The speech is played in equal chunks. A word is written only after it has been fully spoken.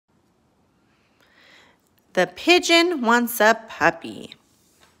The Pigeon Wants a Puppy.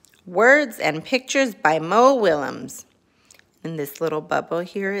 Words and pictures by Mo Willems. In this little bubble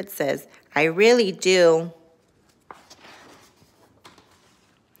here, it says, I really do.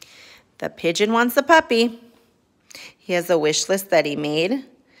 The pigeon wants a puppy. He has a wish list that he made.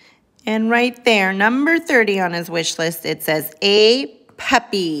 And right there, number 30 on his wish list, it says, a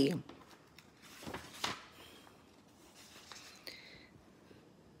puppy.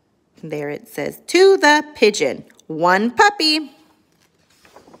 There it says, to the pigeon, one puppy.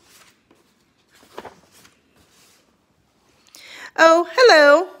 Oh,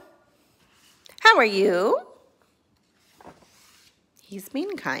 hello. How are you? He's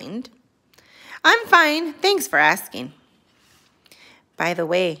being kind. I'm fine. Thanks for asking. By the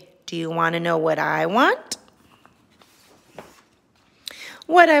way, do you want to know what I want?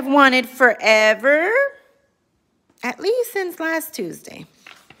 What I've wanted forever, at least since last Tuesday.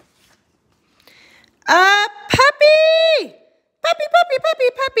 A puppy! Puppy, puppy, puppy,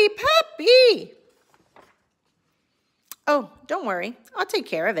 puppy, puppy! Oh, don't worry. I'll take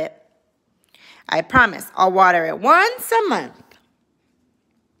care of it. I promise I'll water it once a month.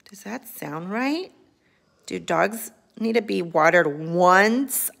 Does that sound right? Do dogs need to be watered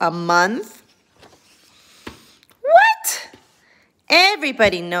once a month? What?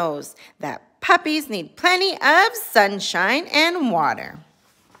 Everybody knows that puppies need plenty of sunshine and water.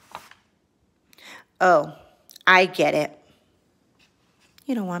 Oh, I get it.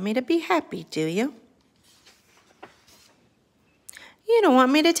 You don't want me to be happy, do you? You don't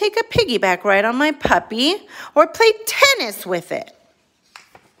want me to take a piggyback ride on my puppy or play tennis with it.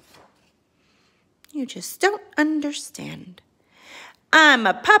 You just don't understand. I'm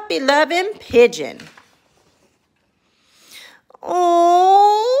a puppy-loving pigeon.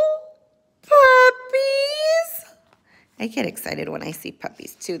 Oh, puppies. I get excited when I see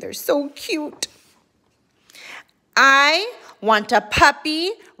puppies too. They're so cute. I want a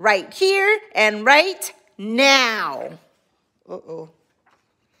puppy right here and right now. Uh-oh.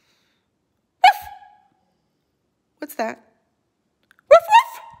 Woof! What's that? Woof,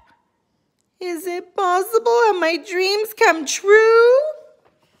 woof! Is it possible have my dreams come true?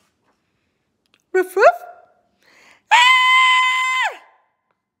 Woof, woof! Ah!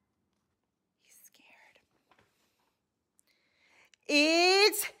 He's scared.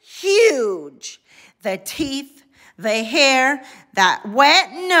 It's huge. The teeth, the hair, that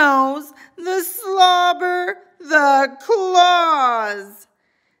wet nose, the slobber, the claws.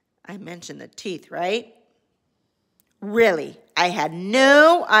 I mentioned the teeth, right? Really, I had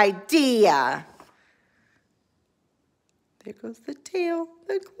no idea. There goes the tail,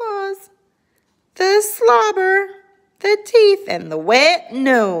 the claws, the slobber, the teeth, and the wet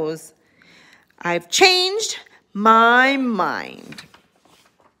nose. I've changed my mind.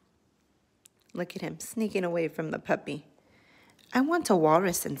 Look at him sneaking away from the puppy. I want a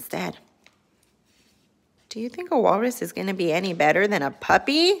walrus instead. Do you think a walrus is going to be any better than a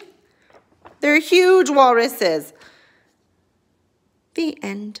puppy? They're huge walruses. The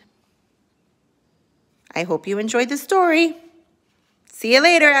end. I hope you enjoyed the story. See you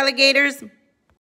later, alligators.